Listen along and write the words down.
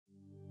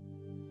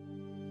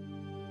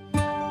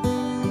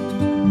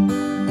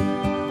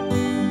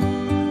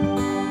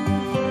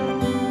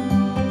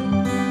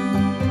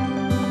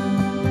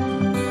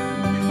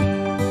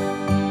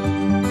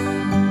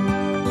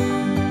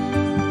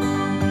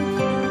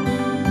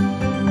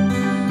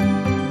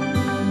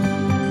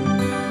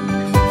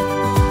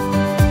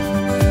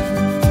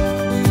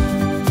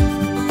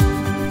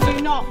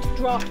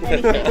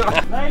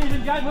Ladies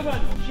and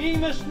gentlemen, she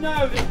must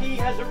know that he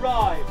has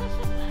arrived,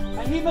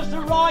 and he must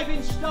arrive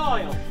in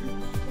style.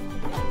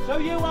 So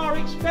you are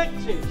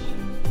expected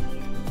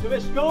to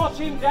escort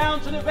him down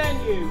to the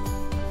venue,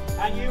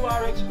 and you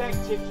are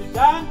expected to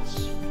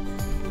dance,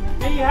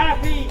 be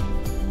happy,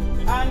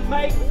 and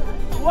make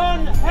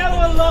one hell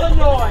of a lot of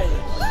noise.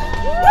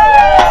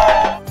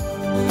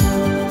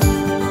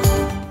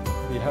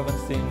 We haven't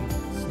seen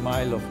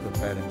smile of the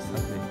parents,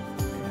 have we?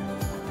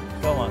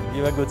 Come on,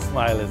 give a good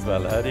smile as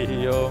well.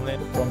 Hari Om.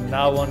 From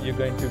now on, you're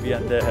going to be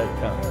on their head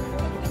count.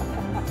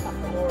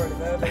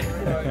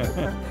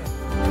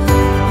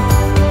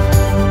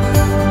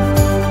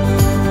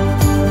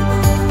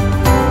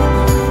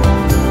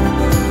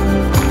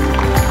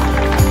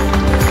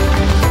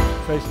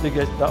 First to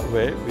get that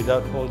way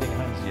without holding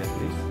hands yet,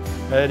 please.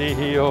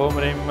 Hari Om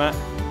Rim.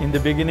 In the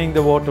beginning,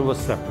 the water was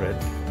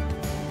separate.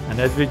 And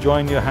as we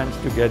join your hands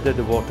together,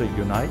 the water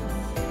unites.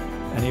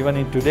 And even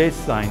in today's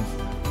science,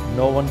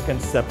 no one can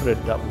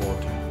separate that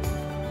water.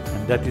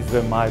 And that is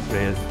where my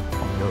prayers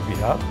on your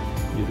behalf.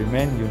 You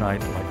remain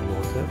united like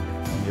water,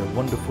 and your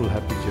wonderful,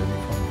 happy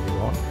journey from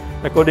here on.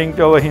 According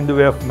to our Hindu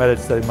way of marriage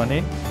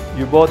ceremony,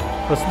 you both,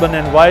 husband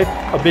and wife,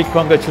 a big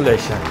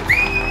congratulations.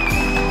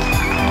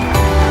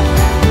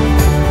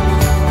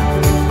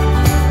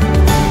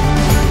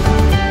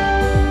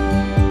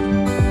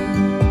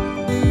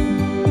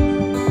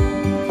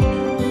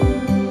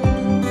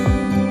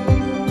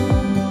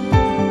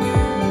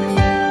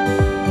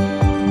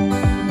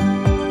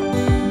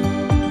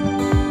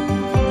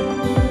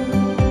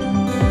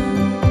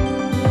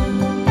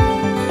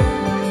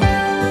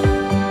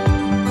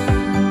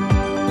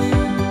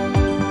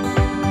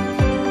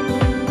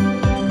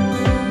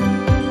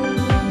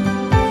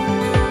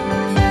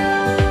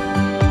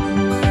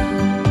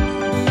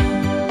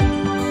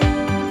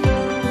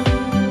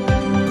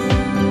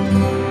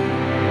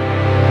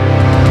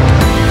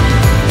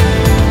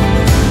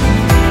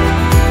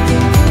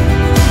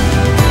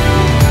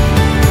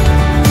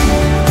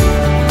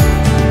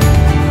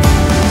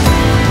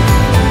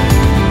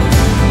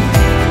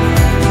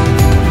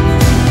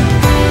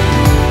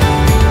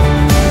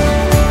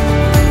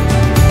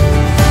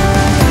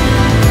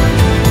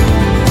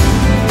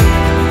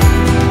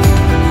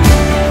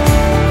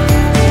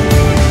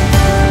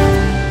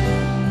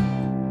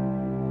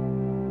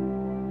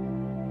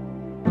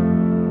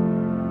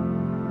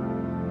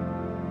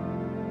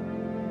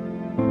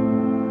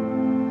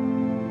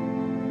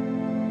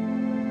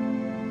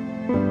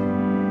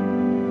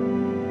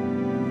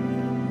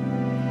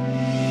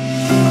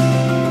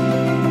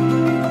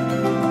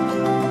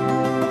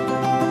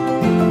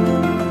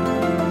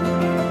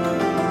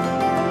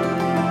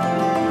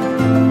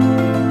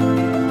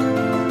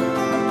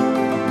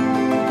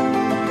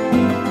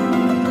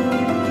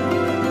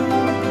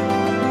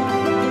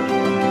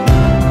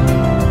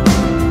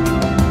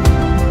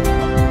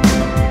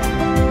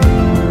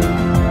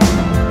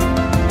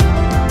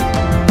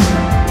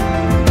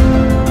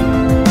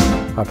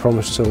 I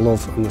promise to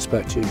love and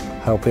respect you,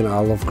 helping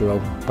our love grow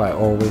by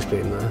always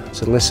being there,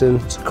 to listen,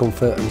 to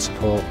comfort and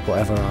support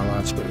whatever our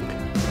lives bring.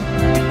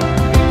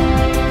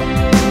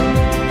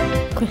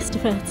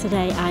 Christopher,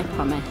 today I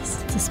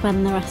promise to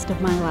spend the rest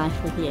of my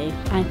life with you.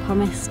 I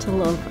promise to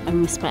love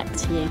and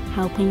respect you,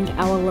 helping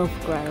our love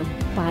grow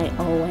by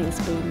always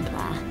being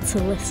there,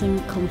 to listen,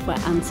 comfort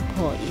and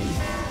support you,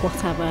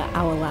 whatever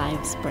our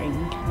lives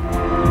bring.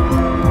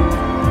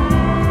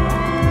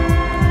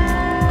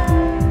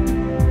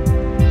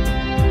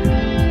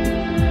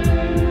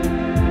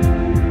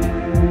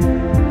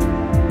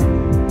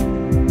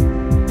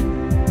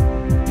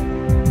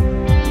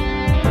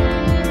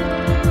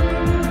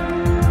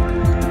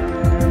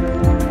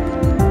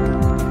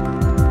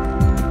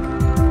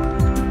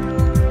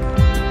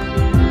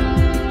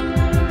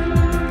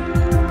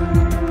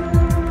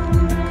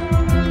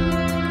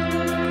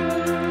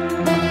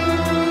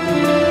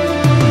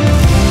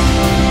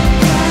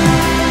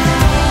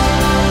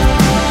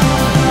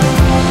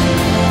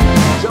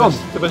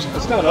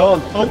 It's not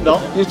on. Oh, no.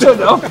 You turned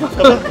it off.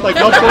 Like,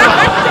 no.